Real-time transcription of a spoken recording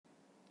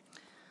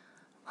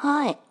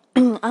Hi,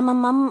 I'm a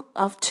mum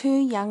of two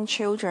young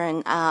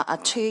children, a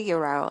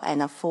 2-year-old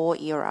and a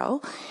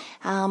 4-year-old.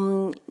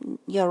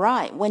 You're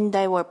right, when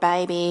they were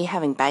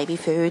having baby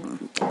food,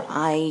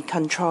 I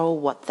control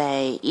what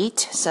they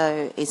eat,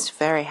 so it's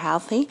very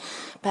healthy.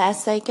 But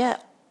as they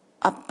get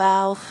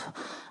above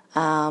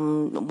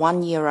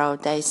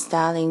 1-year-old, they're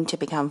starting to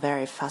become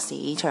very fussy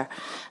eater,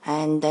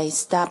 and they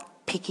start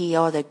picky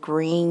all the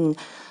green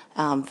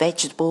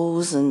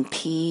vegetables and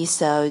peas.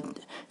 So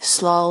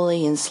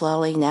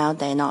slowly now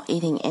they're not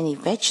eating any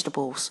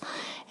vegetables,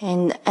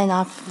 and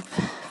I'm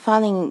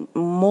finding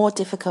more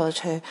difficult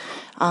to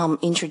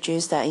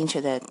introduce that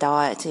into their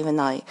diet. Even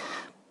I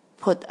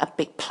put a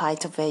big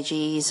plate of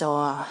veggies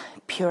or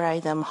puree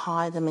them,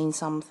 hide them in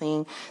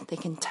something, they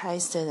can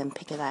taste it and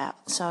pick it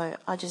out. So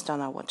I just don't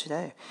know what to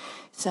do.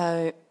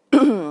 So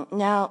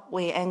now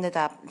we ended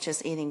up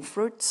just eating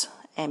fruits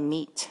and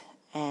meat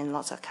and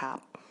lots of carb.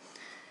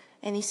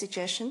 Any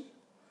suggestion?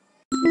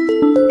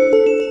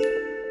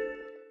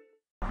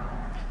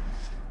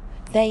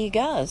 There you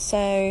go.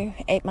 So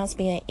it must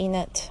be an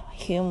innate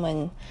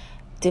human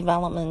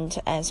development.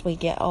 As we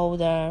get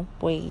older,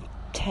 we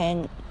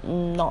tend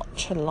not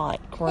to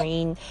like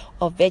green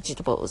or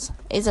vegetables,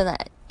 isn't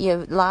it?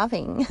 You're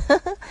laughing.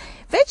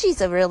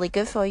 Veggies are really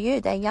good for you.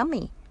 They're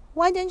yummy.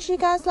 Why don't you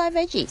guys like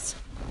veggies?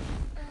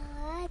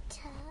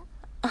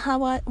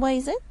 What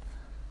is it?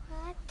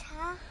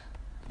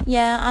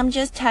 Yeah, I'm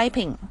just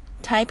typing.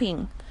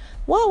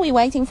 What are we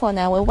waiting for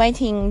now? We're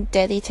waiting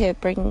Daddy to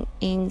bring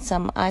in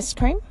some ice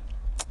cream.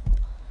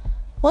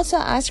 What's the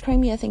ice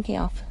cream you're thinking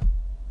of?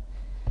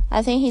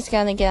 I think he's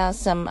going to get us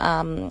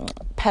some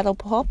paddle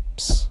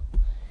pops.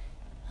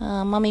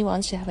 Mommy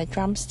wants to have a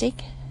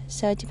drumstick.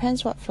 So it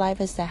depends what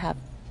flavors they have.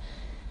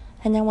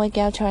 And then we'll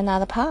go to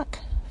another park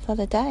for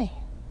the day.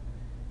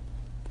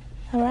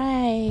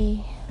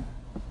 Hooray.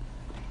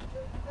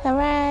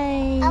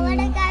 Hooray. I want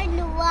to go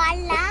to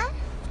Walla.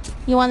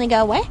 You want to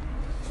go where?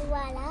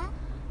 Walla.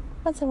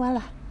 What's a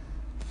walla?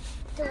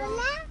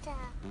 Walla.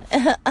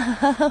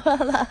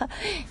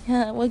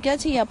 We'll go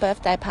to your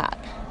birthday park.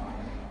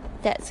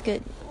 That's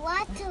good.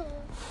 What?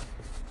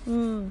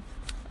 All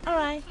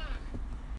right.